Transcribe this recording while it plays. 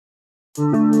Whenever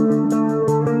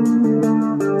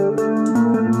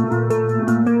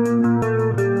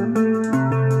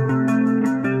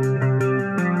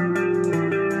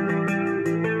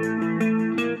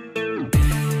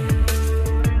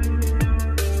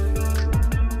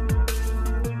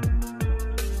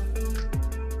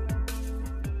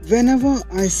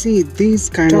I see these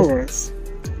kind of towers,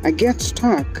 I get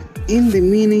stuck in the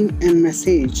meaning and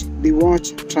message the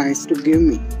watch tries to give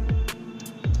me.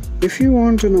 If you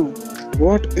want to know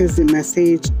what is the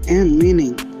message and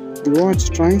meaning the watch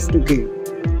tries to give,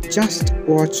 just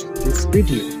watch this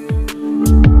video.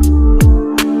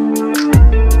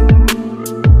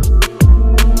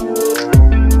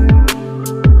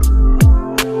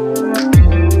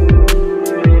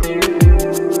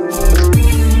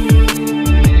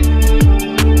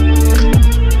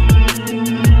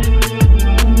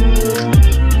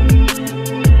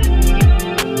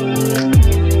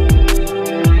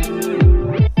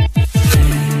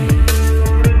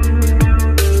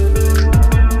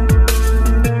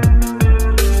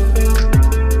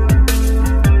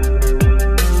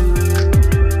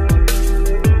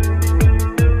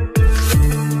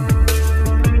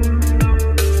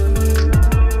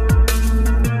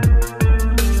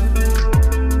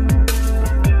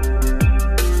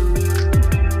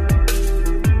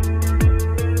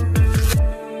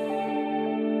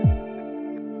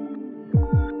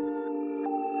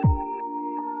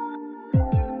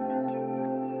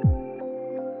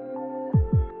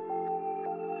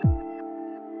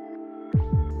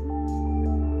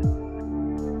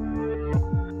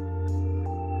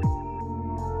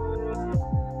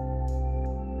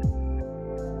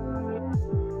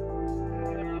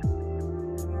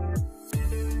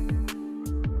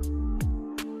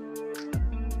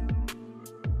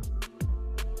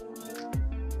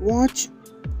 Watch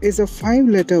is a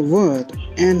 5-letter word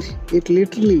and it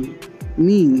literally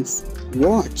means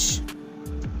watch.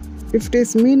 If it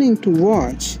is meaning to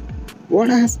watch, what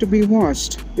has to be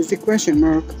watched is the question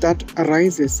mark that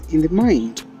arises in the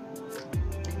mind.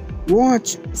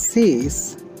 Watch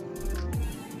says,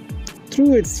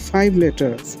 through its 5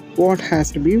 letters, what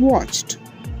has to be watched.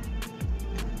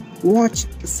 Watch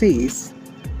says,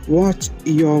 watch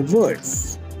your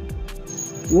words.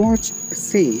 Watch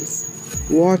says,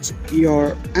 watch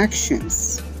your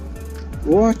actions.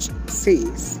 Watch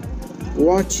says,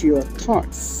 watch your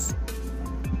thoughts.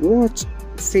 Watch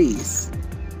says,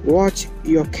 watch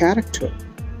your character.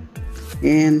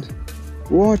 And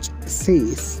watch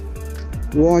says,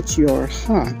 watch your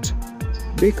heart,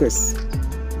 because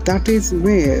that is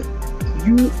where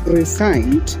you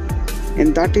reside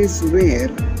and that is where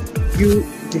you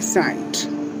decide.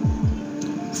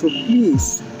 So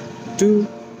please do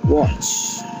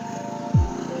watch.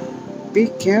 Be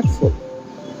careful.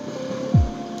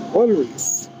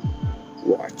 Always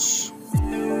watch.